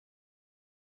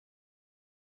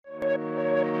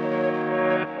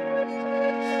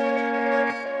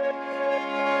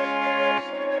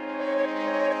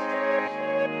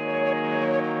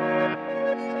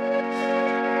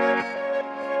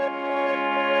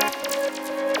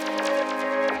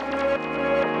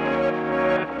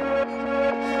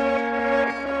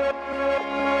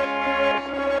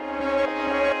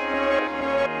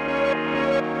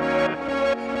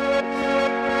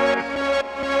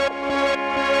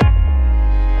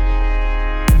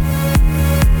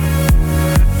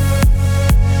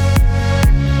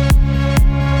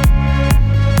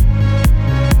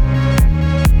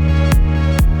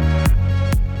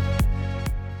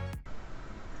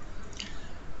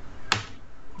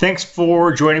Thanks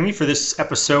for joining me for this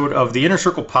episode of the Inner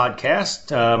Circle podcast.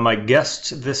 My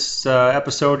guest this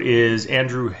episode is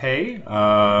Andrew Hay,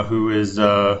 who is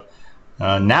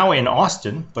now in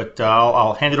Austin, but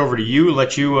I'll hand it over to you,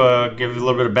 let you give a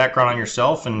little bit of background on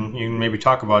yourself, and you can maybe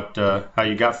talk about how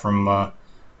you got from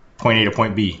point A to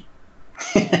point B.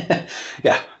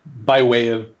 Yeah, by way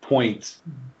of points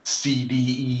C, D,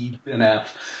 E, and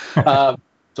F.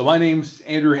 So my name's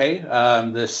Andrew Hay.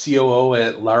 I'm the COO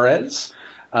at Lares.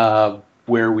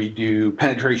 Where we do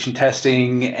penetration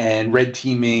testing and red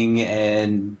teaming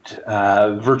and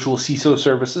virtual CISO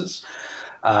services.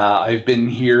 I've been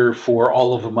here for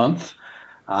all of a month.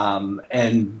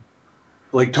 And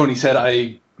like Tony said,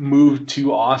 I moved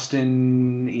to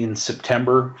Austin in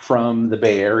September from the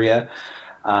Bay Area,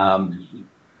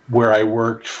 where I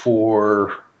worked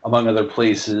for, among other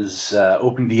places,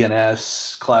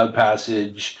 OpenDNS, Cloud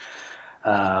Passage,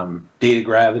 Data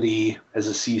Gravity as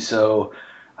a CISO.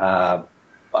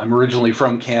 I'm originally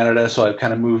from Canada, so I've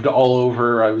kind of moved all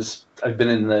over. I've been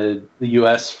in the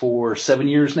U.S. for 7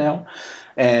 years now,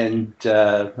 and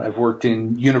I've worked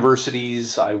in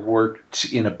universities. I've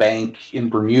worked in a bank in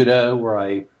Bermuda, where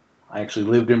I actually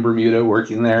lived in Bermuda,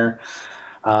 working there,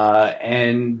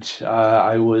 and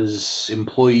I was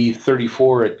employee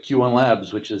 34 at Q1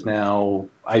 Labs, which is now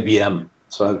IBM.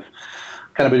 So I've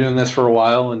kind of been doing this for a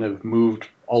while, and have moved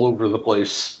all over the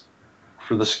place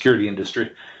for the security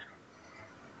industry.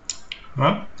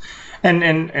 Well,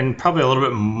 and probably a little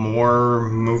bit more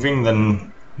moving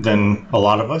than a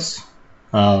lot of us.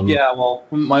 Yeah, well,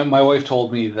 my wife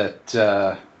told me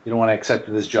that you know, when I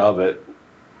accepted this job at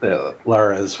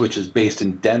Lares, which is based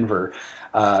in Denver,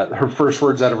 her first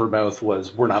words out of her mouth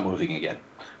was, "We're not moving again."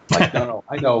 Like, no,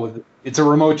 I know it's a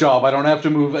remote job. I don't have to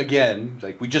move again.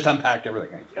 Like, we just unpacked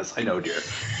everything. Like, yes, I know, dear.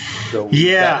 So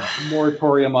yeah,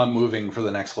 moratorium on moving for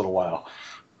the next little while.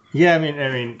 Yeah, I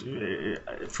mean,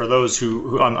 for those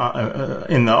who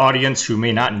in the audience who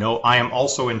may not know, I am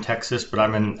also in Texas, but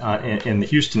I'm in the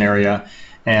Houston area,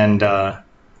 and I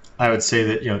would say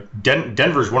that, you know,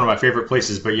 Denver is one of my favorite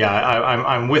places. But yeah,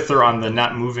 I'm with her on the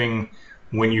not moving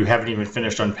when you haven't even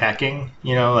finished unpacking.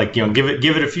 You know, like, you know, give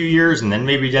it a few years, and then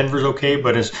maybe Denver's okay.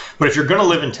 But if you're going to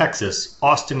live in Texas,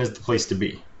 Austin is the place to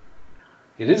be.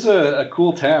 It is a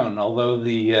cool town, although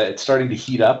it's starting to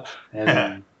heat up,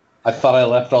 and I thought I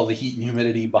left all the heat and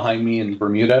humidity behind me in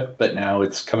Bermuda, but now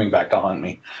it's coming back to haunt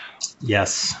me.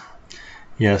 Yes,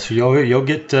 you'll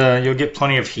get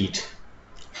plenty of heat.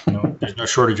 You know, there's no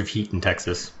shortage of heat in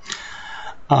Texas.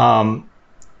 So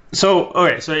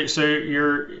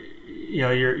you're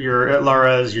at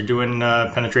Lares, you're doing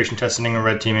penetration testing and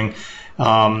red teaming,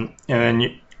 and then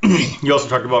you also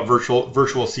talked about virtual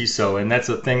CISO, and that's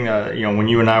a thing. You know, when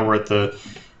you and I were at the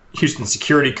Houston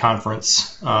Security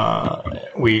Conference,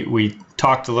 we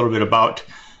talked a little bit about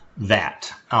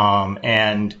that,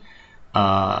 and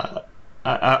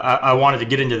I wanted to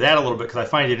get into that a little bit because I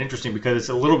find it interesting, because it's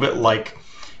a little bit like,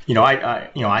 you know,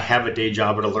 I have a day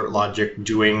job at AlertLogic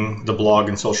doing the blog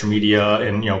and social media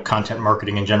and, you know, content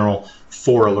marketing in general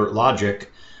for AlertLogic,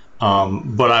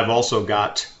 but I've also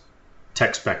got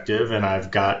Techspective, and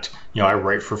I've got, you know, I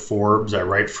write for Forbes, I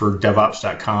write for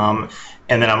DevOps.com,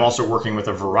 and then I'm also working with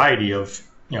a variety of,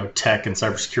 you know, tech and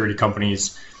cybersecurity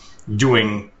companies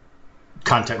doing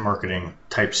content marketing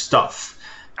type stuff,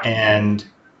 and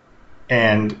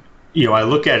you know, I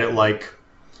look at it like,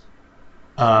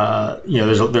 you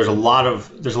know, there's a lot of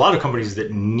companies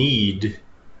that need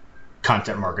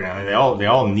content marketing. I mean, they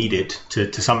all need it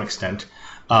to some extent.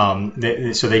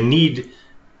 So they need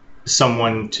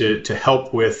someone to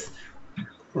help with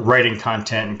writing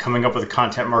content and coming up with a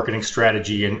content marketing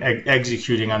strategy and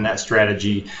executing on that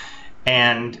strategy.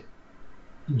 And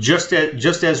just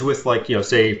as with, like, you know,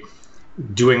 say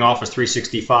doing Office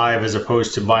 365 as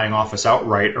opposed to buying Office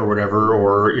outright or whatever,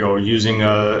 or, you know, using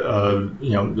a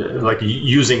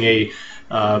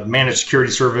managed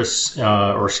security service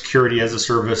or security as a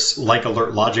service like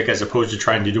AlertLogic, as opposed to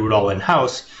trying to do it all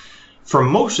in-house. for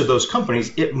most of those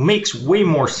companies, it makes way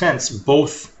more sense,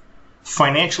 both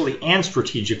financially and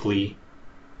strategically,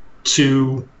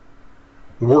 to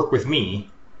work with me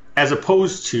as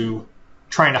opposed to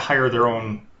trying to hire their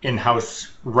own in-house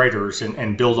writers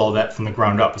and build all that from the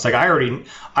ground up. It's like I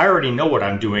already know what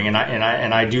I'm doing, and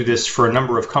I do this for a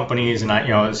number of companies, and I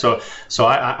know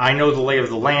the lay of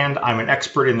the land. I'm an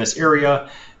expert in this area,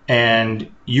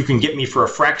 and you can get me for a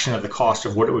fraction of the cost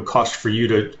of what it would cost for you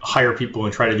to hire people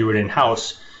and try to do it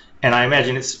in-house. And I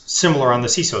imagine it's similar on the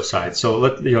CISO side.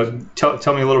 So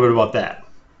tell me a little bit about that.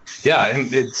 Yeah,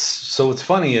 and what's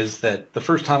funny is that the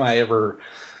first time I ever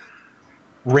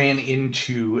ran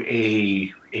into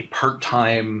a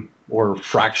part-time or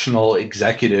fractional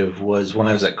executive was when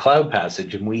I was at Cloud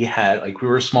Passage, and we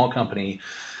were a small company,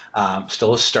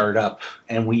 still a startup,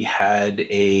 and we had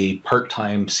a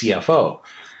part-time CFO.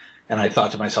 And I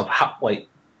thought to myself,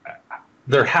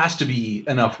 there has to be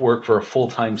enough work for a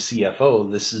full-time CFO.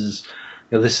 This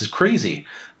is crazy.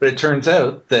 But it turns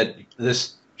out that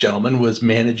this gentleman was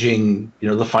managing,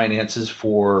 the finances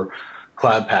for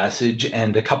Cloud Passage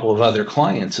and a couple of other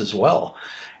clients as well.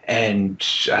 And,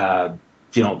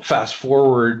 fast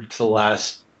forward to the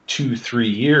last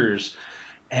 2-3 years,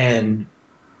 and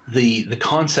the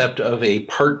concept of a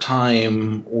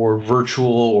part-time or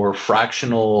virtual or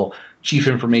fractional chief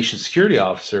information security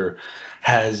officer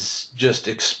has just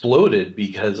exploded,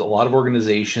 because a lot of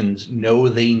organizations know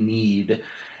they need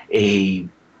a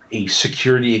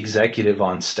security executive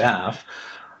on staff.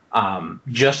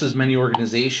 Just as many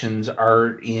organizations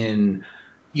are in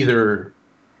either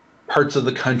parts of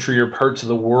the country or parts of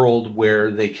the world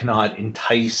where they cannot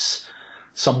entice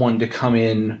someone to come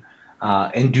in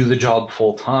and do the job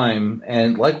full time.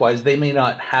 And likewise, they may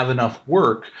not have enough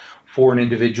work for an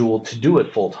individual to do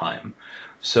it full time.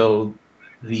 So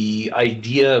the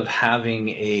idea of having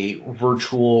a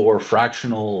virtual or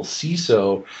fractional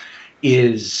CISO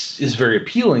is very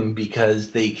appealing,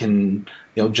 because they can,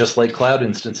 just like cloud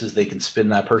instances, they can spin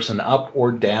that person up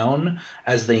or down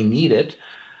as they need it,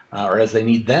 or as they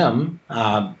need them,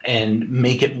 and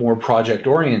make it more project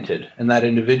oriented. And that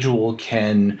individual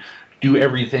can do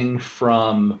everything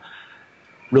from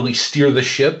really steer the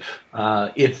ship.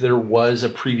 If there was a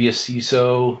previous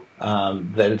CISO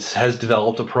that has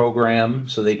developed a program,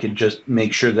 so they could just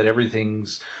make sure that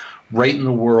everything's right in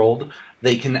the world.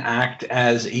 They can act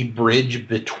as a bridge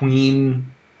between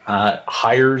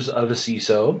hires of a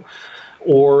CISO,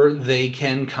 or they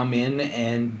can come in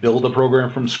and build a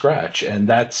program from scratch. And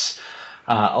that's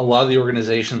a lot of the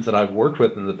organizations that I've worked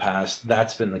with in the past,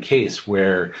 that's been the case,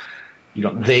 where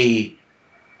they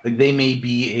may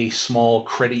be a small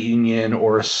credit union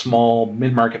or a small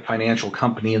mid-market financial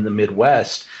company in the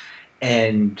Midwest,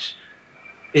 and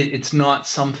it's not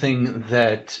something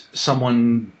that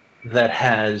someone that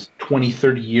has 20,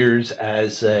 30 years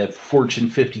as a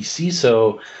Fortune 50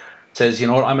 CISO says, I'm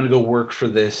going to go work for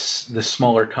this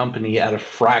smaller company at a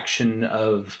fraction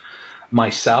of my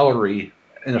salary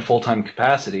in a full-time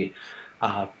capacity.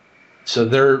 So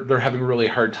they're having a really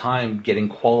hard time getting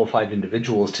qualified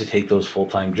individuals to take those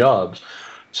full-time jobs.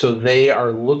 So they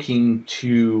are looking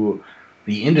to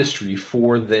the industry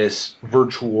for this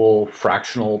virtual,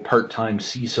 fractional, part-time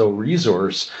CISO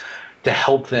resource to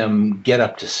help them get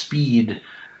up to speed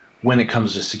when it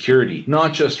comes to security.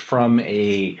 Not just from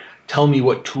a tell me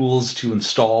what tools to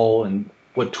install and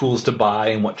what tools to buy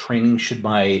and what training should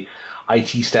my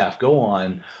IT staff go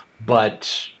on,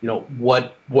 but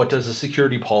what does a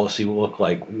security policy look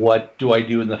like? What do I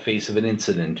do in the face of an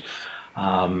incident?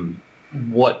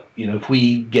 If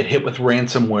we get hit with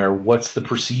ransomware, what's the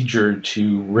procedure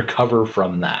to recover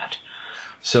from that?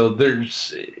 So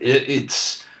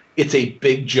it's a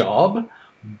big job,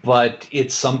 but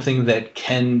it's something that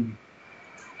can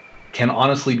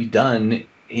honestly be done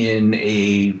in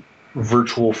a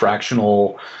virtual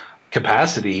fractional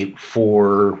capacity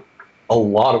for a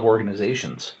lot of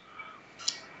organizations.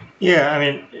 Yeah, I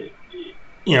mean,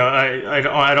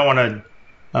 I don't want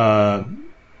to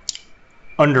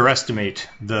underestimate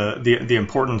the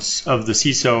importance of the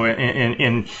CISO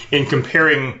in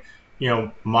comparing,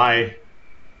 my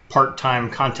part-time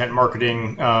content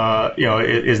marketing,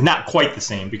 is not quite the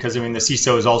same, because the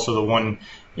CISO is also the one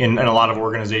in a lot of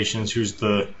organizations who's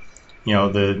the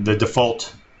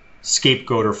default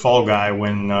scapegoat or fall guy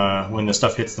when the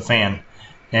stuff hits the fan,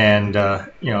 and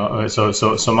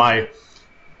so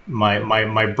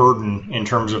my burden in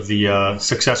terms of the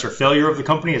success or failure of the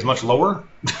company is much lower.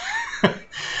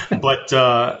 But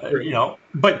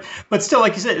but still,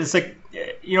 like you said, it's like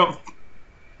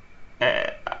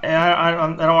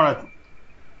I don't want to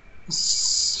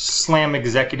slam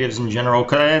executives in general.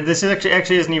 Cause this is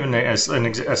actually isn't even a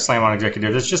slam on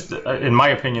executives. It's just, in my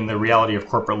opinion, the reality of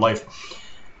corporate life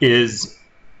is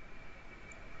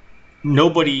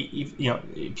nobody,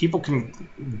 people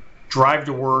can drive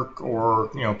to work or,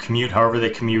 commute however they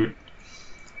commute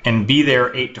and be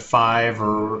there 8 to 5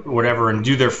 or whatever and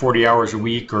do their 40 hours a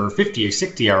week or 50 or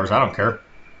 60 hours. I don't care.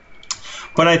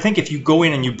 But I think if you go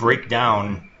in and you break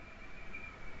down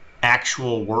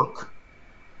actual work,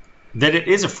 that it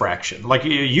is a fraction. Like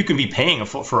you can be paying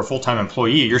for a full-time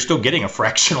employee, you're still getting a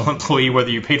fractional employee whether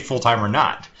you paid full-time or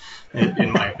not,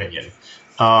 in my opinion.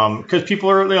 Because people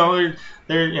are,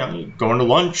 they're going to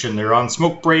lunch and they're on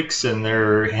smoke breaks and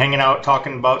they're hanging out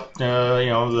talking about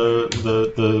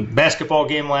the basketball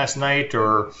game last night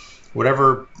or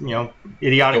whatever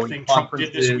idiotic thing Trump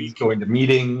did this week. Going to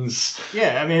meetings.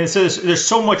 Yeah, I mean, so there's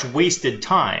so much wasted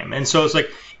time, and so it's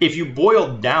like if you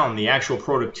boiled down the actual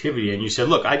productivity and you said,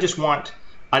 look, I don't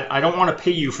want to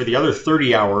pay you for the other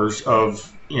 30 hours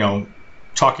of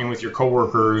talking with your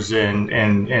coworkers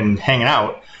and hanging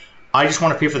out. I just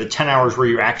want to pay for the 10 hours where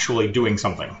you're actually doing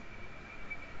something.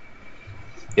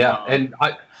 Yeah, and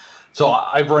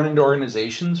I've run into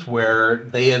organizations where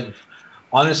they have,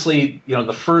 honestly,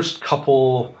 the first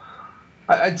couple,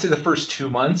 I'd say the first 2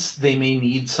 months, they may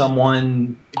need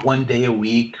someone 1 day a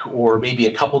week or maybe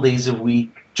a couple days a week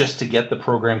just to get the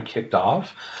program kicked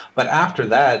off. But after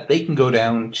that, they can go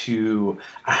down to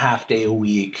a half day a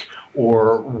week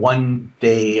or 1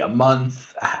 day a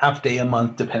month, a half day a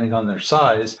month, depending on their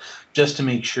size, just to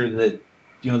make sure that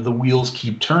the wheels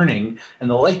keep turning and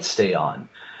the lights stay on.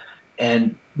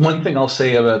 And one thing I'll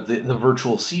say about the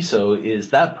virtual CISO is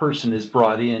that person is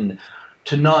brought in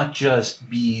to not just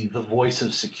be the voice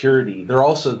of security. They're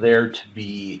also there to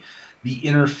be the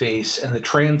interface and the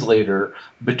translator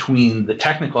between the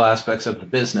technical aspects of the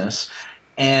business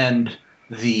and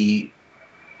the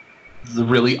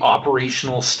really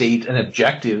operational state and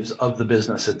objectives of the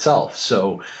business itself.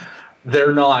 So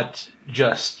they're not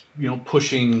just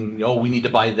pushing, we need to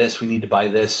buy this,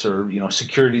 or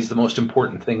security is the most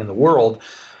important thing in the world.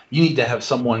 You need to have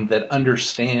someone that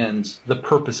understands the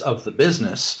purpose of the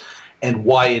business and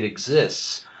why it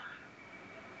exists,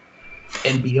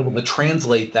 and be able to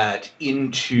translate that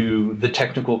into the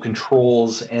technical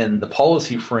controls and the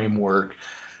policy framework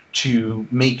to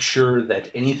make sure that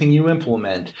anything you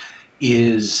implement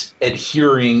is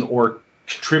adhering or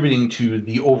contributing to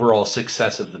the overall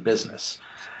success of the business.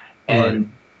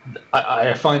 And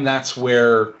I find that's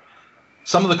where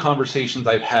some of the conversations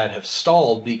I've had have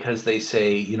stalled, because they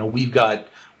say, we've got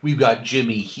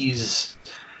Jimmy, he's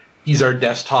our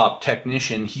desktop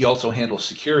technician, he also handles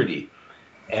security.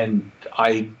 And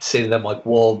I say to them, like,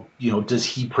 well, does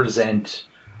he present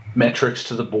metrics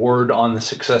to the board on the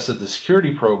success of the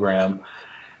security program?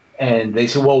 And they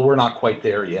say, well, we're not quite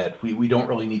there yet. We don't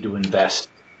really need to invest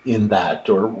in that.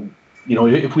 Or,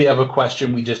 if we have a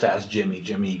question, we just ask Jimmy.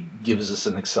 Jimmy gives us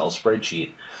an Excel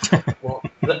spreadsheet. Well,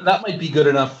 that might be good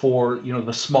enough for,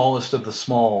 the smallest of the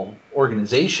small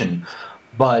organization.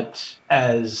 But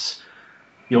as,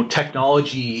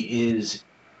 technology is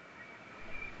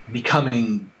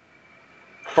becoming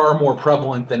far more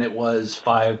prevalent than it was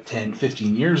 5, 10,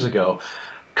 15 years ago,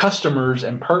 customers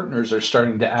and partners are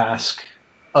starting to ask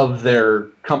of their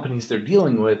companies they're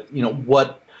dealing with,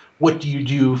 what do you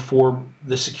do for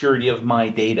the security of my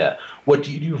data? What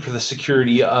do you do for the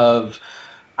security of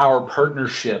our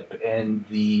partnership and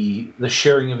the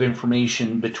sharing of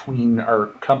information between our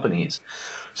companies?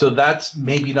 So that's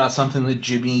maybe not something that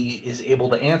Jimmy is able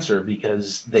to answer,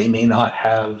 because they may not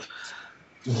have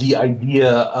the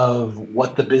idea of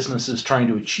what the business is trying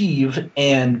to achieve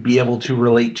and be able to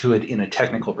relate to it in a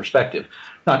technical perspective.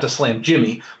 Not to slam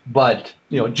Jimmy, but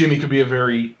Jimmy could be a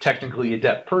very technically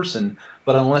adept person,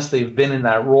 but unless they've been in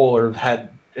that role or have had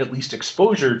at least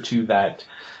exposure to that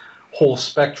whole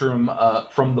spectrum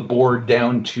from the board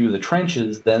down to the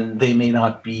trenches, then they may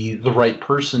not be the right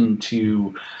person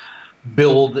to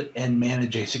build and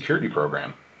manage a security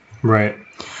program. Right.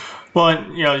 Well,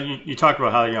 and you talked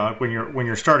about how when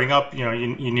you're starting up,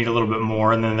 you need a little bit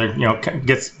more, and then there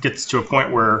gets to a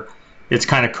point where it's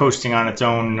kind of coasting on its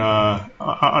own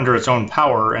under its own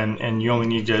power, and you only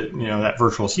need to that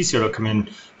virtual CISO to come in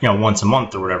once a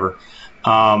month or whatever.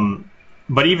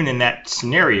 But even in that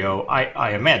scenario,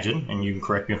 I imagine, and you can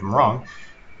correct me if I'm wrong,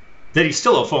 that he's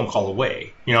still a phone call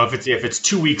away. If it's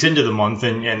 2 weeks into the month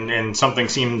and something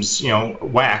seems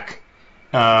whack.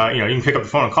 You can pick up the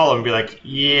phone and call him and be like,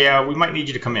 yeah, we might need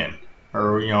you to come in,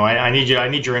 or I need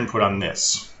your input on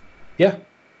this. Yeah,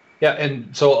 and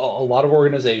so a lot of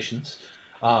organizations,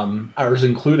 ours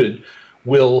included,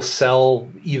 will sell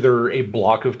either a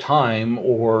block of time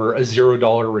or a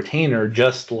 $0 retainer,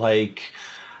 just like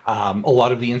a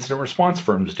lot of the incident response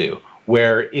firms do,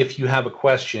 where if you have a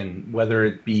question, whether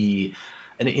it be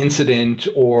an incident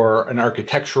or an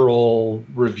architectural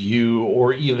review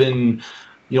or even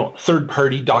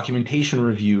third-party documentation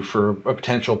review for a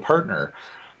potential partner,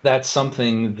 that's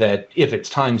something that, if it's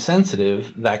time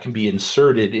sensitive, that can be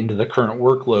inserted into the current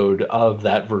workload of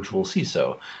that virtual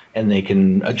CISO, and they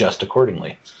can adjust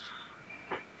accordingly.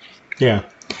 Yeah.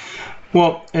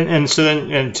 Well, and so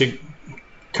then, and to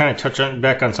kind of touch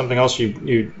back on something else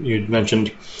you'd mentioned,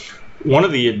 one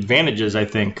of the advantages, I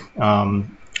think,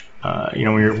 when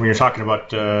you're talking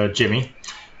about Jimmy,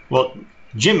 well,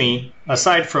 Jimmy,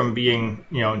 aside from being,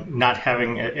 not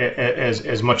having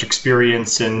as much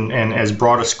experience and as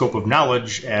broad a scope of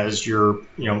knowledge as your,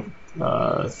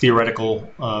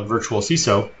 theoretical virtual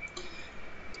CISO,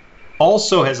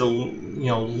 also has a,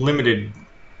 limited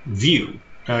view.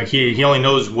 He only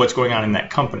knows what's going on in that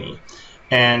company.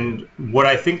 And what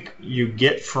I think you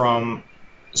get from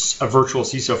a virtual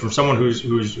CISO, from someone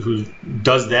who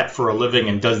does that for a living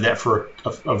and does that for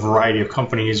a variety of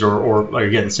companies, or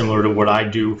again, similar to what I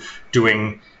do,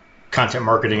 doing content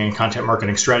marketing and content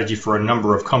marketing strategy for a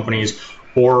number of companies,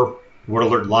 or what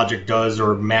Alert Logic does,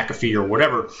 or McAfee, or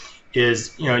whatever,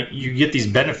 is, you get these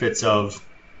benefits of,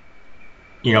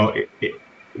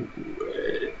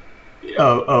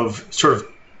 of sort of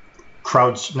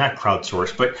not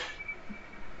crowdsource, but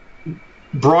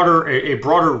a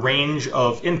broader range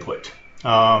of input.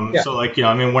 So like,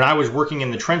 when I was working in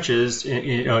the trenches,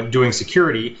 doing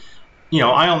security,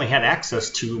 I only had access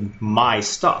to my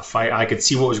stuff. I could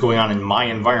see what was going on in my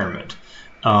environment.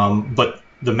 But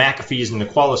the McAfees and the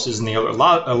Qualyses and the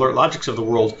Alert Logics of the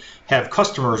world have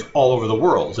customers all over the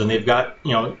world, and they've got,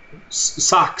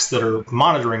 SOCs that are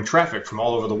monitoring traffic from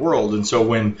all over the world. And so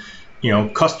when,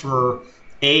 customer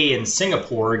A in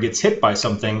Singapore gets hit by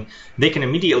something, they can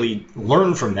immediately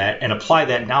learn from that and apply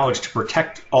that knowledge to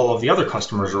protect all of the other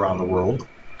customers around the world.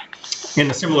 In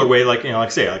a similar way, like a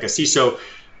CISO,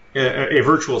 a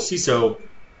virtual CISO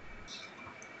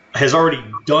has already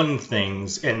done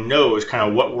things and knows kind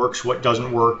of what works, what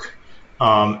doesn't work,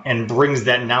 and brings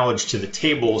that knowledge to the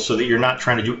table so that you're not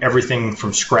trying to do everything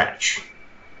from scratch.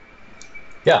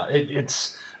 Yeah,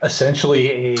 it's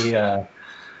essentially a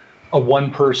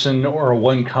one person or a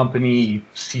one company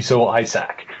CISO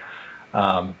ISAC,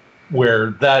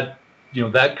 where that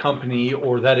company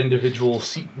or that individual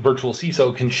virtual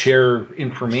CISO can share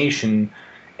information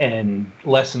and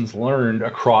lessons learned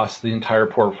across the entire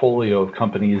portfolio of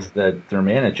companies that they're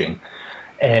managing.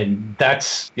 And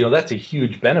that's a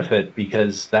huge benefit,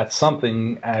 because that's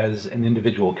something, as an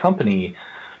individual company,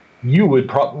 you would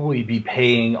probably be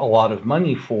paying a lot of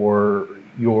money for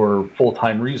your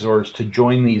full-time resource to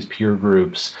join these peer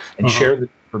groups and share the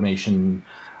information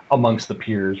amongst the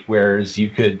peers, whereas you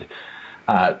could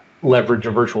leverage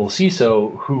a virtual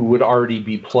CISO who would already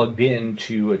be plugged in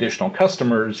to additional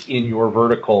customers in your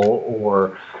vertical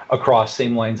or across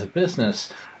same lines of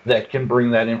business that can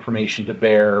bring that information to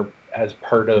bear as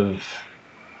part of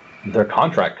their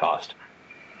contract cost.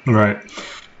 Right.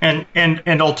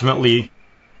 And ultimately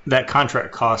that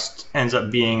contract cost ends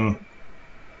up being,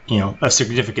 a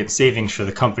significant savings for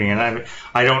the company. And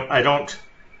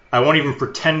I won't even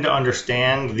pretend to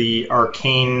understand the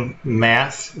arcane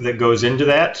math that goes into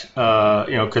that,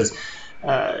 because,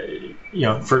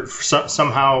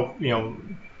 somehow,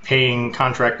 paying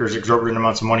contractors exorbitant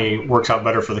amounts of money works out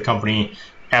better for the company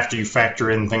after you factor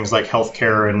in things like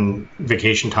healthcare and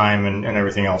vacation time and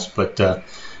everything else. But, so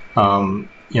from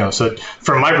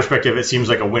my perspective, it seems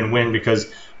like a win-win, because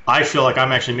I feel like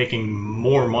I'm actually making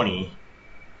more money,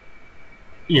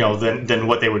 than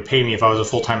what they would pay me if I was a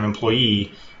full-time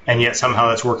employee. And yet somehow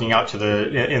that's working out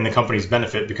in the company's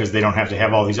benefit, because they don't have to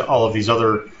have all of these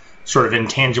other sort of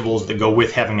intangibles that go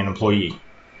with having an employee.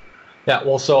 Yeah,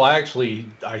 well, so I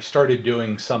started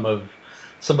doing some of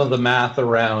the math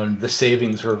around the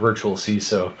savings for a virtual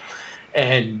CISO,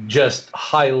 and just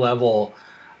high level.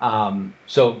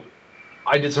 So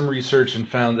I did some research and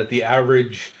found that the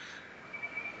average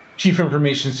Chief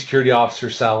Information Security Officer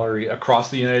salary across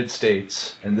the United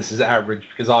States, and this is average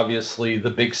because obviously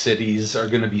the big cities are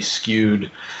going to be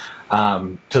skewed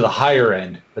to the higher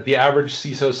end, but the average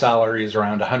CISO salary is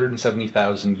around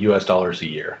 $170,000 a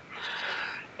year.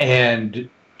 And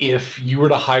if you were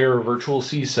to hire a virtual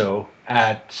CISO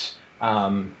at,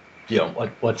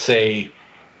 let's say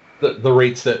the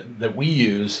rates that we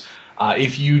use,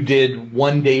 if you did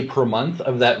 1 day per month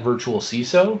of that virtual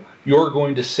CISO, you're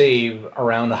going to save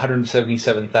around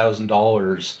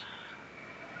 $177,000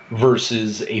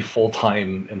 versus a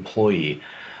full-time employee.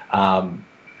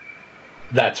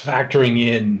 That's factoring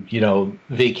in,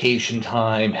 vacation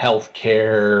time, health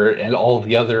care, and all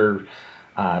the other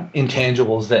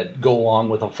intangibles that go along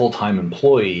with a full-time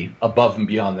employee above and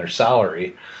beyond their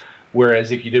salary.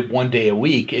 Whereas if you did 1 day a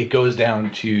week, it goes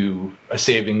down to a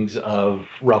savings of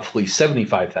roughly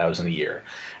 $75,000 a year.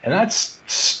 And that's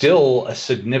still a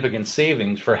significant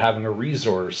savings for having a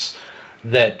resource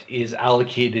that is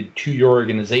allocated to your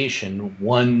organization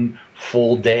 1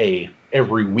 full day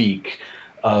every week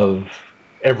of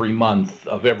every month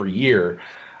of every year.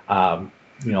 I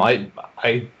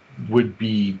would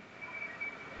be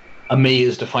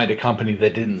amazed to find a company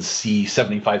that didn't see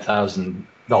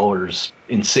 $75,000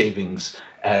 in savings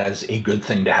as a good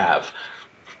thing to have.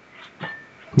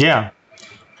 Yeah.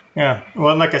 Well,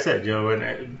 and like I said,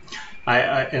 and I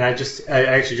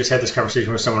actually just had this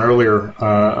conversation with someone earlier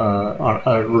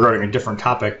regarding a different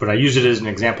topic, but I use it as an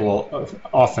example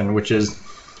often, which is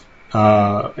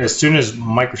as soon as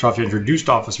Microsoft introduced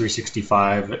Office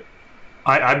 365,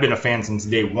 I've been a fan since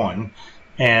day one,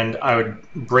 and I would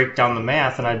break down the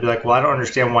math, and I'd be like, well, I don't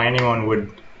understand why anyone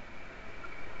would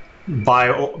buy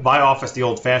Office the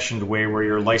old-fashioned way, where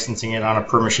you're licensing it on a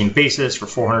per machine basis for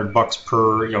 $400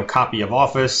 per copy of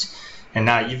Office, and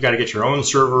now you've got to get your own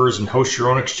servers and host your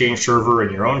own Exchange server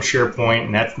and your own SharePoint,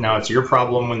 and now it's your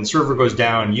problem when the server goes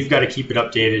down. You've got to keep it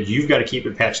updated, you've got to keep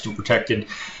it patched and protected,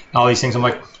 all these things. I'm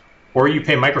like, or you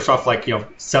pay Microsoft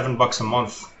 $7 a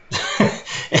month,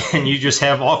 and you just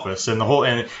have Office, and the whole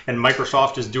and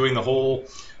Microsoft is doing the whole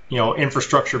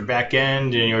infrastructure back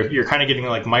end, and you're kind of getting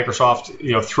like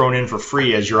Microsoft thrown in for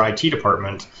free as your IT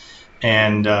department,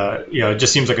 and it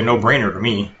just seems like a no-brainer to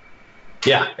me.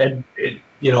 Yeah, and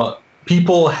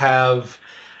people have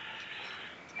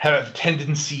a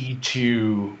tendency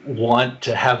to want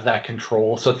to have that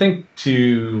control. So think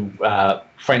to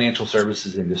financial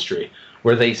services industry,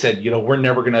 where they said, we're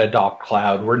never going to adopt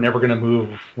cloud. We're never going to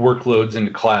move workloads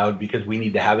into cloud because we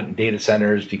need to have it in data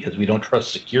centers because we don't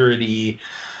trust security,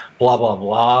 blah, blah,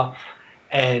 blah.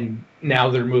 And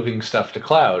now they're moving stuff to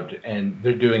cloud, and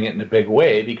they're doing it in a big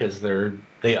way because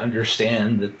they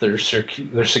understand that their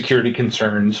security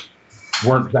concerns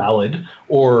weren't valid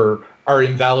or are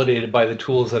invalidated by the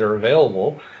tools that are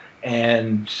available.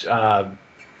 And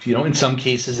in some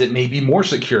cases, it may be more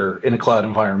secure in a cloud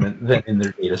environment than in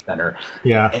their data center.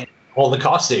 Yeah. And all the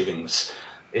cost savings.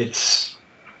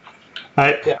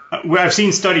 I've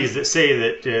seen studies that say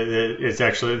that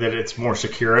it's more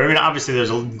secure. I mean, obviously, there's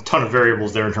a ton of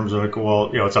variables there in terms of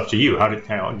it's up to you. How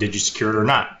did you secure it or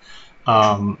not?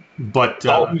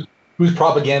 Whose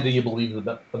propaganda you believe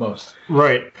the most?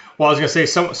 Right. Well, I was going to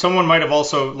say someone might have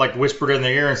also whispered in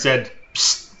their ear and said,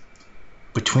 psst,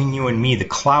 between you and me, the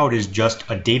cloud is just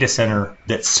a data center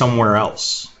that's somewhere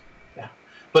else. Yeah,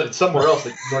 but it's somewhere else that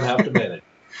you don't have to manage.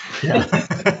 Yeah.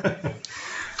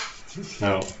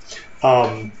 No.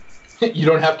 You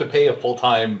don't have to pay a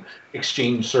full-time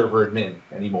Exchange server admin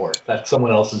anymore. That's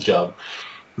someone else's job.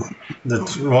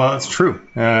 That's true.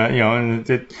 And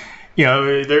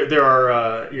there are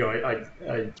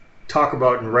I talk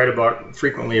about and write about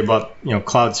frequently about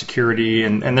cloud security,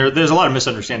 and there's a lot of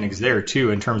misunderstandings there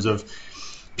too in terms of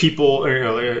people.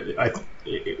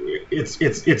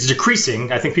 It's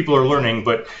decreasing. I think people are learning,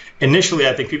 but initially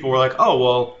I think people were like, oh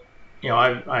well,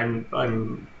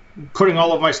 I'm putting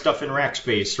all of my stuff in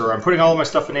Rackspace, or I'm putting all of my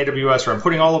stuff in AWS, or I'm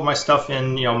putting all of my stuff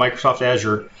in Microsoft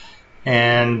Azure,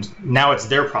 and now it's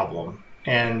their problem,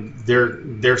 and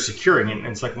they're securing it. And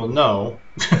it's like, well, no,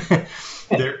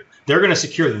 they're going to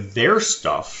secure their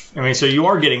stuff. I mean, so you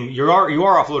are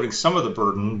offloading some of the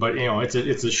burden, but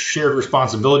it's a shared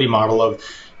responsibility model of,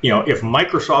 if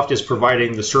Microsoft is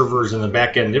providing the servers and the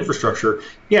back end infrastructure,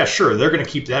 yeah, sure, they're going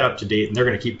to keep that up to date and they're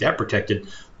going to keep that protected.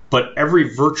 But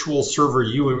every virtual server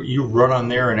you run on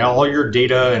there and all your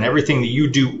data and everything that you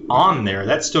do on there,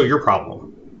 that's still your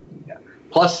problem. Yeah.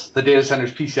 Plus, the data center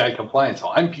is PCI compliant, so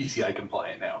I'm PCI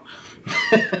compliant now.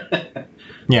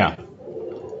 Yeah.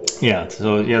 Yeah.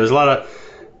 So there's a lot of,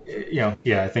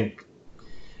 I think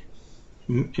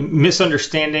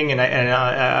misunderstanding, and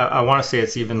I want to say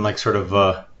it's even sort of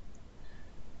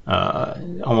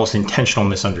almost intentional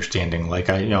misunderstanding.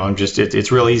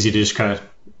 It's real easy to just kind of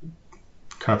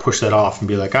push that off and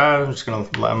be like, I'm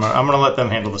gonna let them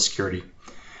handle the security.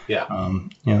 Yeah.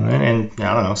 And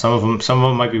I don't know, some of them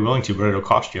might be willing to, but it'll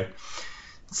cost you.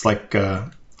 It's like,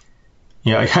 it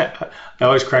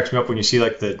always cracks me up when you see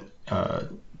the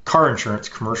car insurance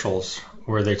commercials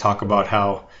where they talk about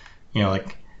how,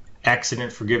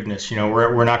 accident forgiveness.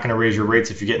 We're not going to raise your rates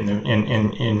if you get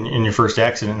in your first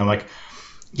accident. And I'm like,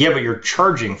 yeah, but you're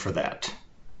charging for that.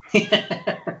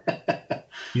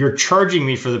 you're charging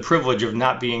me for the privilege of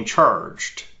not being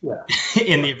charged Yeah.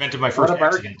 in the event of my first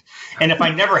accident. And if I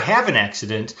never have an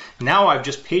accident, now I've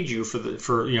just paid you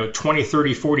for 20,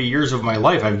 30, 40 years of my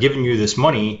life. I've given you this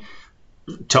money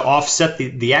to offset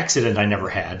the accident I never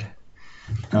had.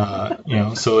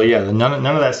 So yeah, none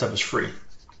of that stuff is free.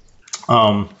 So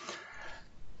I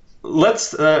want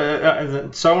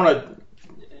to.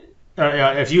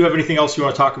 If you have anything else you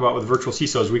want to talk about with virtual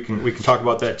CISOs, we can talk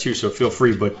about that too. So feel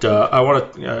free. But I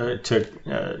want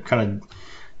to kind of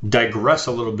digress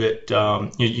a little bit.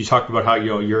 You talked about how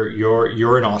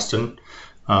you're in Austin.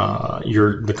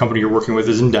 The company you're working with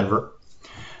is in Denver.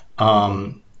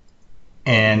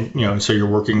 And so you're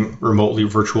working remotely,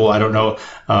 virtual. I don't know.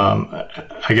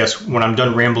 I guess when I'm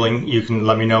done rambling, you can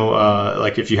let me know,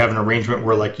 like if you have an arrangement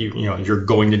where like you're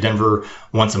going to Denver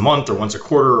once a month or once a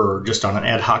quarter or just on an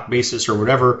ad hoc basis or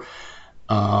whatever.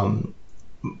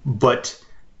 But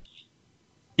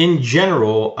in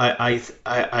general, I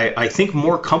think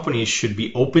more companies should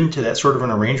be open to that sort of an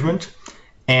arrangement.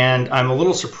 And I'm a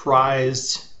little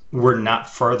surprised we're not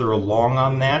farther along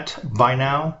on that by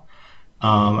now.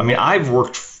 I've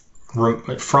worked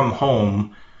from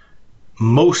home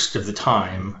most of the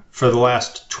time for the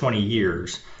last 20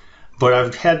 years, but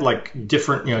I've had like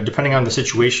different, depending on the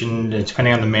situation,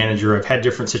 depending on the manager, I've had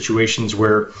different situations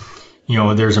where,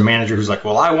 there's a manager who's like,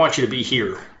 well, I want you to be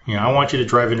here. I want you to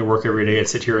drive into work every day and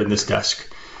sit here at this desk.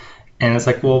 And it's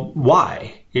like, well,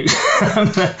 why? There's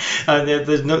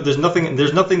nothing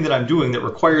that I'm doing that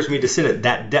requires me to sit at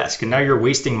that desk. And now you're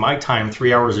wasting my time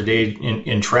 3 hours a day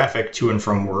in traffic to and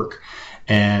from work,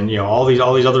 and all these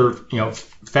other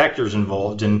factors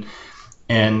involved. And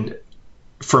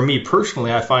for me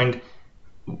personally, I find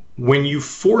when you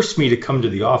force me to come to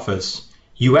the office,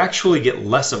 you actually get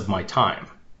less of my time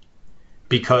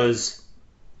because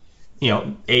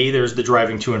there's the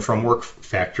driving to and from work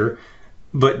factor.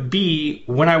 But B,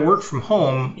 when I work from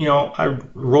home, I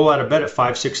roll out of bed at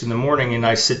 5, 6 in the morning and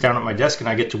I sit down at my desk and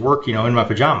I get to work, in my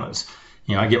pajamas.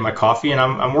 I get my coffee and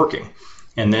I'm working.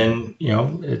 And then,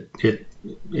 it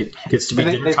gets to be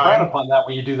dinner time. They frown upon that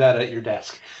when you do that at your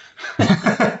desk.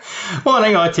 Well,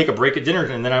 and I take a break at dinner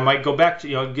and then I might go back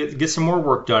to, get some more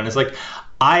work done. It's like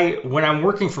when I'm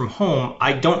working from home,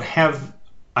 I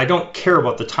don't care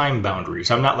about the time boundaries.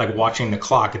 I'm not like watching the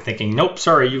clock and thinking, nope,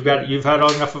 sorry, you've had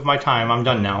enough of my time. I'm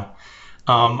done now.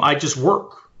 I just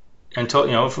work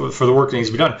until, for the work that needs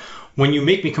to be done. When you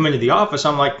make me come into the office,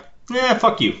 I'm like,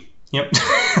 fuck you. Yep.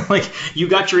 Like you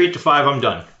got your 8 to 5, I'm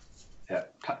done. Yeah.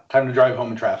 Time to drive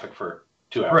home in traffic for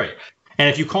 2 hours. Right. And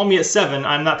if you call me at 7,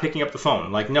 I'm not picking up the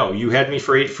phone. Like, no, you had me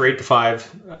for 8 to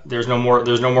 5. There's no more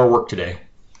work today.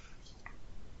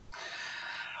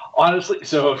 Honestly,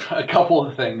 so a couple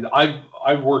of things.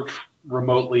 I've worked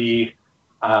remotely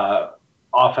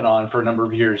off and on for a number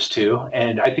of years too,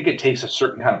 and I think it takes a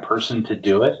certain kind of person to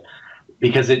do it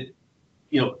because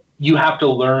you have to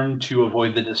learn to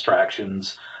avoid the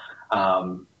distractions.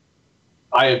 I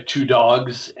have 2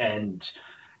 dogs, and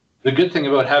the good thing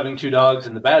about having 2 dogs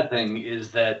and the bad thing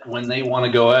is that when they want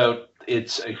to go out,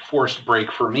 it's a forced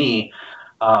break for me,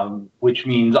 which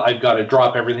means I've got to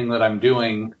drop everything that I'm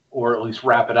doing or at least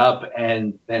wrap it up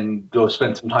and then go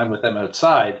spend some time with them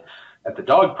outside at the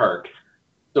dog park.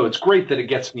 So it's great that it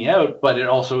gets me out, but it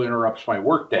also interrupts my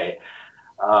workday.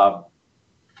 So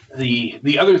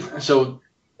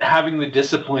having the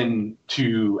discipline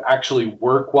to actually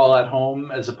work while at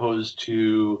home as opposed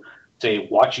to, say,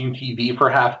 watching TV for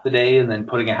half the day and then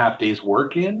putting a half day's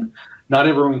work in, not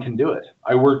everyone can do it.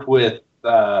 I worked with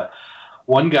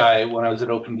one guy when I was at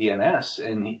OpenDNS,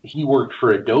 and he worked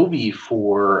for Adobe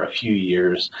for a few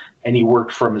years, and he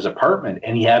worked from his apartment,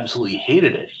 and he absolutely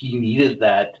hated it. He needed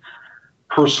that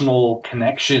personal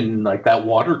connection, like that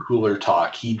water cooler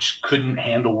talk. He just couldn't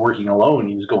handle working alone.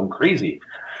 He was going crazy.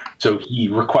 So he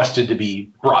requested to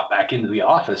be brought back into the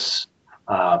office,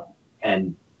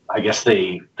 and I guess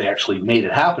they actually made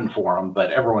it happen for him,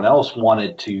 but everyone else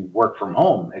wanted to work from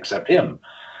home except him.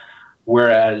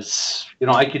 Whereas,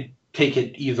 I could take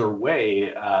it either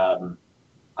way.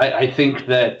 I think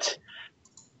that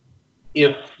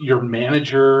if your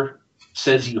manager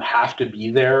says you have to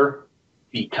be there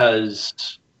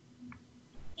because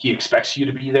he expects you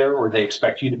to be there or they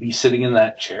expect you to be sitting in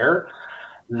that chair,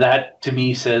 that to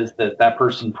me says that that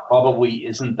person probably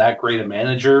isn't that great a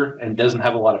manager and doesn't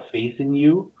have a lot of faith in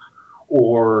you,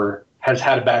 or has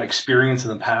had a bad experience in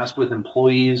the past with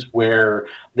employees where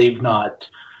they've not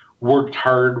worked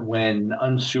hard when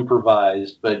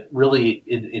unsupervised. But really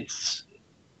it's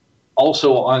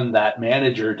also on that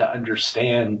manager to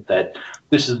understand that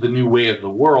this is the new way of the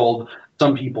world.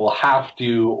 Some people have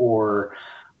to or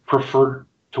prefer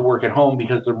to work at home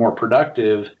because they're more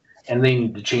productive, and they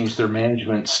need to change their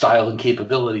management style and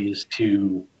capabilities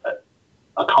to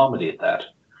accommodate that.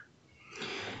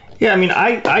 Yeah, I mean,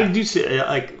 I do see,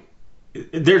 like,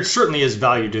 there certainly is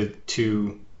value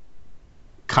to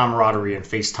camaraderie and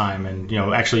FaceTime, and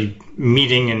actually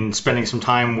meeting and spending some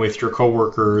time with your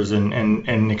coworkers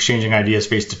and exchanging ideas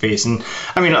face to face. And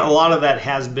I mean, a lot of that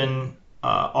has been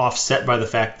offset by the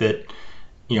fact that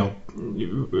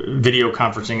video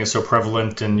conferencing is so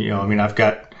prevalent. And I mean, I've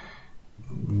got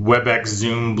WebEx,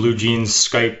 Zoom, BlueJeans,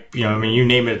 Skype. I mean, you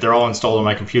name it, they're all installed on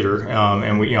my computer.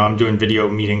 And I'm doing video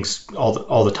meetings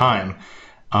all the time.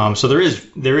 So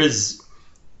there is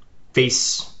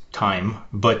face time,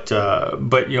 but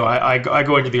I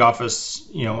go into the office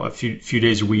a few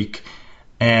days a week,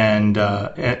 and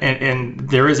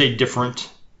there is a different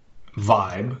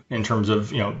vibe in terms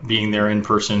of being there in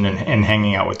person and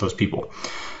hanging out with those people.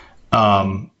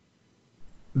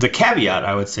 The caveat,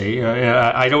 I would say,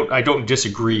 I don't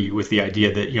disagree with the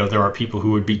idea that there are people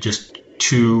who would be just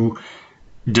too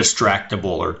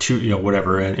distractible or too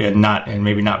whatever, and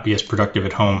maybe not be as productive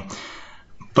at home.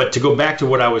 But to go back to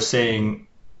what I was saying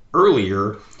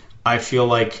earlier, I feel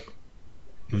like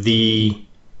the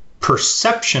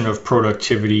perception of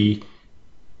productivity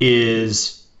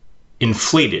is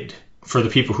inflated for the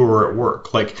people who are at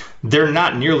work. Like, they're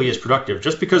not nearly as productive.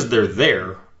 Just because they're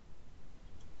there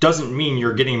doesn't mean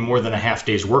you're getting more than a half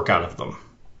day's work out of them.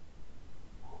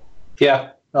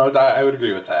 Yeah, no, I would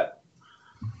agree with that.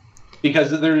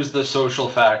 Because there's the social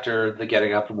factor, the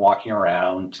getting up and walking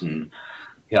around, and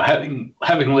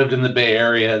having lived in the Bay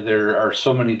Area, there are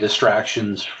so many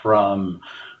distractions, from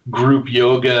group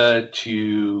yoga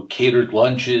to catered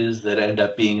lunches that end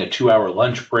up being a 2-hour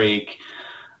lunch break.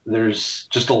 There's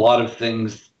just a lot of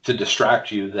things to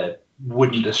distract you that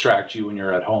wouldn't distract you when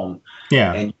you're at home.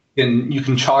 Yeah. And you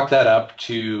can chalk that up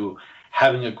to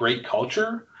having a great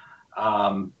culture,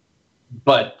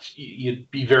 but you'd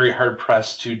be very hard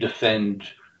pressed to defend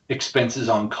expenses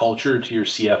on culture to your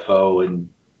CFO and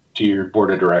to your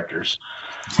board of directors.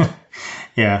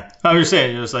 Yeah, I was just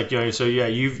saying, it's like, so yeah,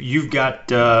 you've got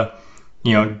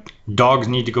dogs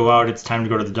need to go out, it's time to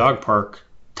go to the dog park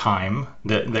time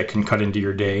that can cut into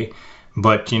your day.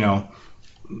 But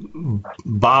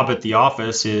Bob at the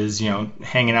office is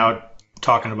hanging out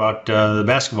talking about the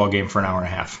basketball game for an hour and a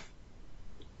half.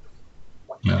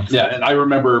 Yeah, and I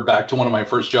remember back to one of my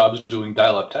first jobs doing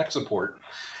dial-up tech support,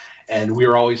 and we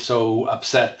were always so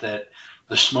upset that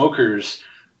the smokers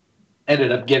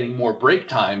ended up getting more break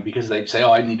time because they'd say,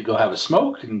 "Oh, I need to go have a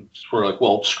smoke," and we're like,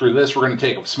 "Well, screw this. We're going to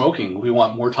take up smoking. We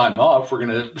want more time off. We're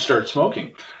going to start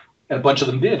smoking." And a bunch of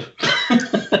them did,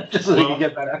 just so they could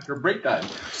get that extra break time.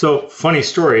 So, funny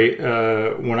story.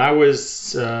 When I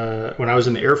was in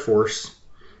the Air Force,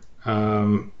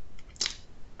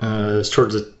 it's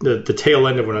towards the tail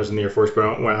end of when I was in the Air Force,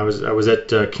 but when I was at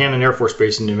Cannon Air Force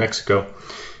Base in New Mexico,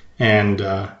 and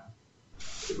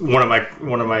one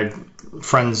of my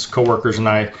friends, coworkers, and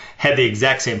I had the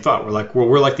exact same thought. We're like, well,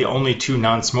 we're like the only two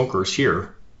non-smokers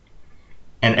here,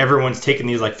 and everyone's taking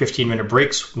these like 15-minute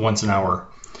breaks once an hour,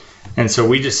 and so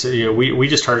we just we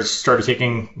just started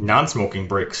taking non-smoking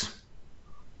breaks.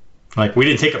 Like, we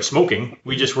didn't take up smoking.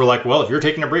 We just were like, well, if you're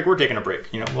taking a break, we're taking a break.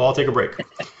 We'll all take a break.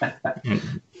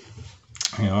 And,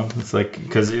 it's like,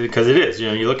 because it is.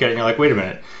 You look at it and you're like, wait a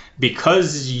minute.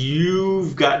 Because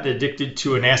you've gotten addicted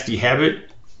to a nasty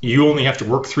habit, you only have to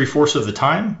work 3/4 of the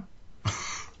time?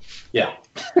 Yeah.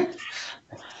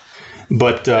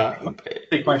 But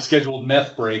take my scheduled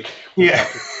meth break. Yeah.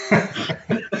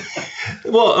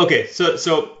 Well, okay. So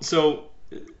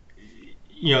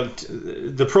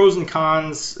the pros and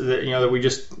cons that we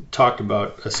just talked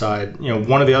about aside,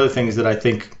 one of the other things that I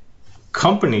think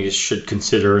companies should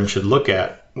consider and should look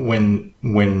at when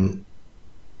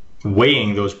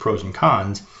weighing those pros and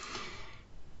cons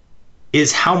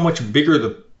is how much bigger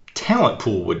the talent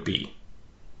pool would be.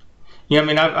 I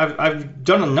mean, I've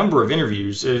done a number of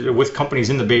interviews with companies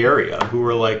in the Bay Area who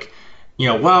are like,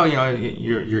 wow,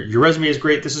 your resume is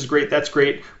great. This is great. That's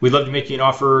great. We'd love to make you an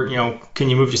offer. Can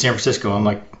you move to San Francisco? I'm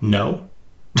like, no.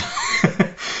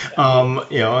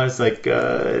 It's like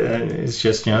it's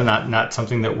just not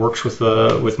something that works with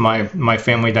my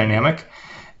family dynamic,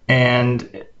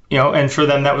 and and for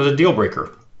them that was a deal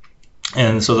breaker,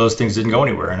 and so those things didn't go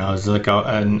anywhere. And I was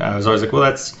always like, well,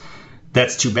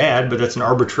 that's too bad, but that's an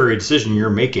arbitrary decision you're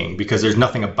making because there's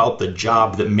nothing about the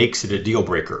job that makes it a deal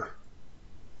breaker.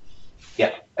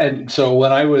 Yeah, and so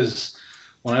when I was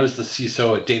the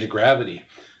CISO at Data Gravity,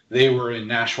 they were in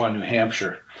Nashua, New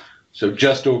Hampshire, so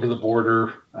just over the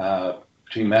border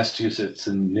between Massachusetts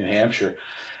and New Hampshire.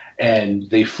 And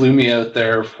they flew me out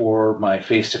there for my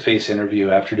face-to-face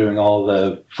interview after doing all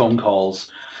the phone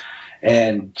calls.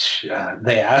 And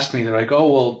they asked me, they're like,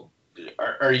 oh, well,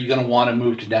 are you going to want to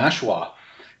move to Nashua?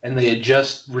 And they had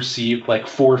just received like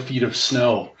 4 feet of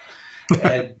snow.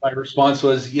 And my response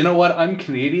was, you know what? I'm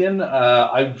Canadian.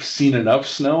 I've seen enough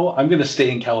snow. I'm going to stay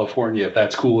in California if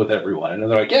that's cool with everyone. And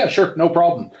they're like, yeah, sure. No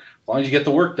problem. As long as you get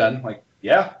the work done. I'm like,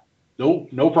 yeah,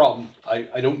 no problem.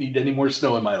 I don't need any more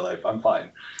snow in my life. I'm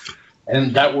fine.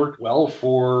 And that worked well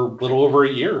for a little over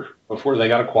a year before they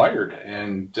got acquired.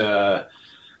 And I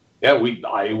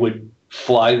would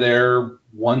fly there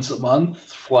once a month,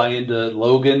 fly into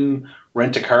Logan,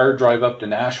 rent a car, drive up to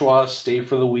Nashua, stay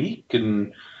for the week.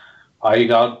 And I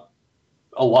got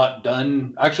a lot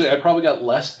done. Actually, I probably got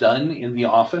less done in the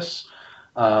office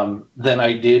than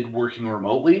I did working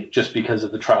remotely, just because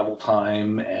of the travel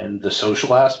time and the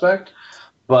social aspect.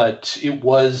 But it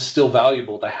was still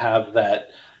valuable to have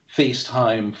that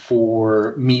FaceTime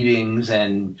for meetings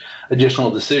and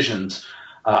additional decisions.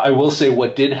 I will say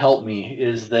what did help me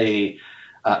is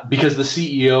because the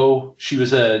CEO, she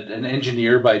was an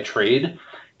engineer by trade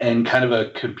and kind of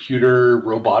a computer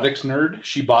robotics nerd.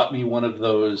 She bought me one of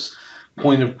those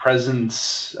point of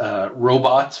presence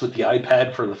robots with the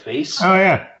iPad for the face. Oh,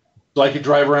 yeah. So I could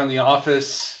drive around the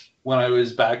office when I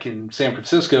was back in San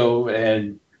Francisco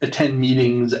and attend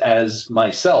meetings as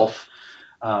myself.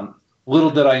 Little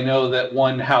did I know that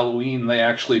one Halloween they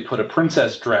actually put a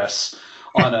princess dress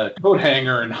on a coat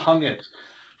hanger and hung it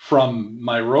from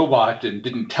my robot and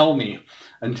didn't tell me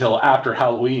until after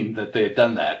Halloween that they had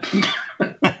done that.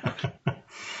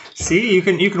 See, you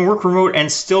can work remote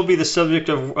and still be the subject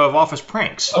of office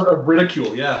pranks. Out of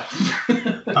ridicule, yeah.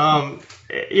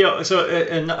 So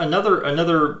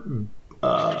another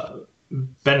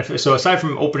benefit. So aside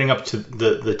from opening up to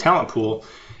the talent pool,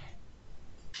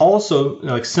 also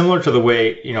like similar to the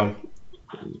way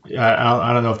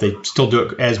I don't know if they still do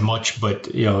it as much, but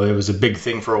it was a big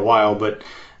thing for a while. But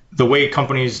the way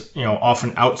companies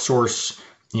often outsource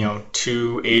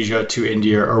to Asia, to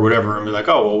India, or whatever, and be like,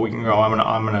 oh, well, we can go.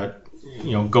 I'm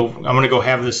gonna go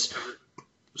have this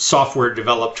software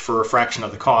developed for a fraction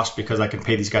of the cost because I can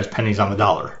pay these guys pennies on the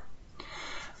dollar.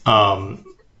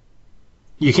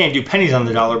 You can't do pennies on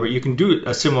the dollar, but you can do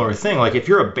a similar thing. Like if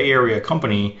you're a Bay Area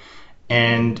company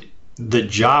and the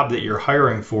job that you're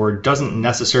hiring for doesn't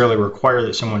necessarily require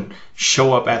that someone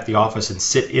show up at the office and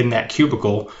sit in that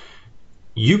cubicle,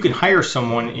 you can hire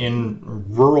someone in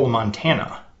rural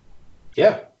Montana.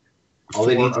 Yeah. All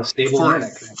they need is a stable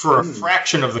internet for a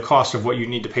fraction of the cost of what you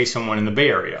need to pay someone in the Bay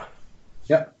Area.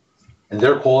 Yeah. And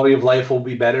their quality of life will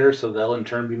be better, so they'll in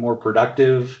turn be more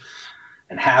productive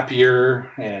and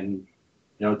happier, and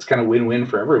it's kind of win-win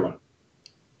for everyone.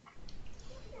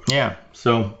 Yeah.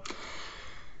 So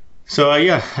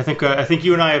I think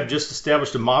you and I have just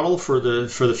established a model for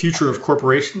the future of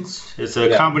corporations. It's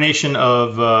a combination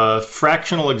of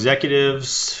fractional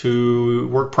executives who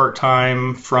work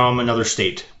part-time from another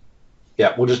state.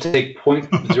 Yeah, we'll just take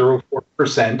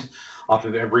 0.04% off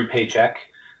of every paycheck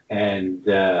and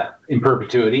in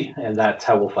perpetuity, and that's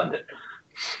how we'll fund it.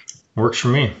 Works for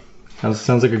me.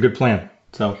 Sounds like a good plan.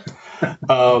 So,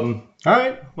 all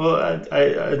right. Well,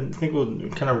 I think we'll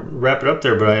kind of wrap it up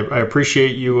there, but I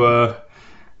appreciate you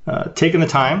taking the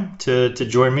time to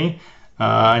join me.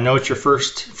 I know it's your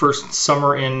first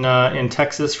summer in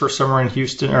Texas, first summer in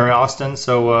Houston or Austin.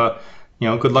 So,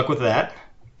 good luck with that.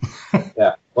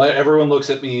 Yeah. Well, everyone looks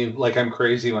at me like I'm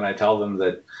crazy when I tell them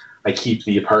that I keep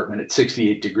the apartment at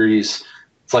 68 degrees.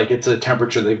 It's like it's a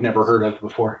temperature they've never heard of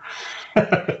before.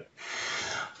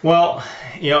 Well,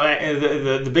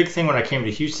 the big thing when I came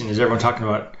to Houston is everyone talking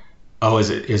about,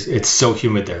 it's so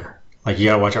humid there. Like you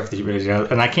gotta watch out for the humidity.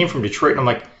 And I came from Detroit, and I'm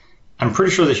like, I'm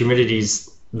pretty sure the humidity's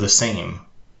the same,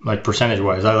 like percentage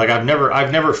wise. I've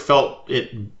never felt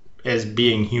it as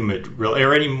being humid, really,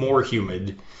 or any more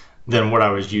humid than what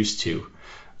I was used to.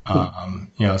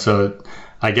 So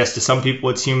I guess to some people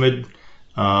it's humid.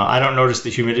 I don't notice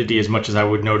the humidity as much as I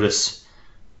would notice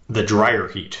the drier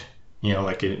heat.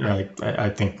 I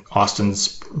think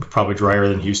Austin's probably drier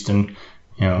than Houston,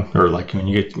 or like when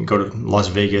you go to Las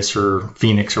Vegas or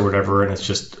Phoenix or whatever, and it's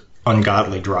just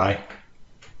ungodly dry.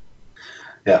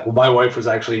 Yeah, well, my wife was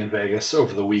actually in Vegas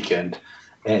over the weekend,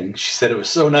 and she said it was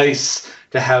so nice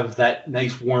to have that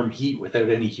nice warm heat without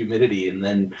any humidity. And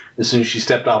then as soon as she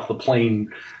stepped off the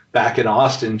plane back in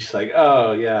Austin, she's like,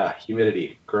 oh, yeah,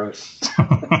 humidity. Gross.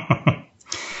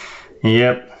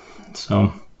 Yep. So,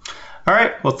 all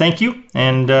right. Well, thank you,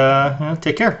 and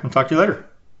take care. I'll talk to you later.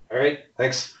 All right.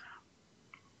 Thanks.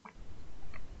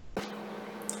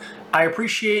 I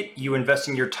appreciate you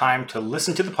investing your time to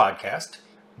listen to the podcast.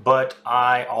 but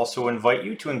I also invite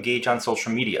you to engage on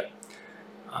social media.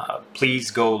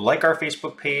 Please go like our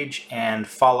Facebook page and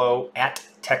follow at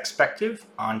Techspective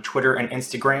on Twitter and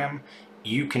Instagram.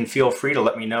 You can feel free to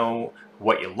let me know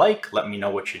what you like, let me know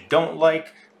what you don't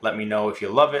like, let me know if you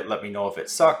love it, let me know if it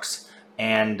sucks,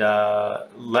 and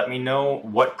let me know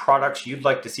what products you'd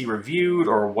like to see reviewed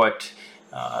or what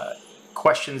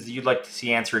questions you'd like to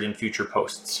see answered in future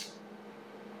posts.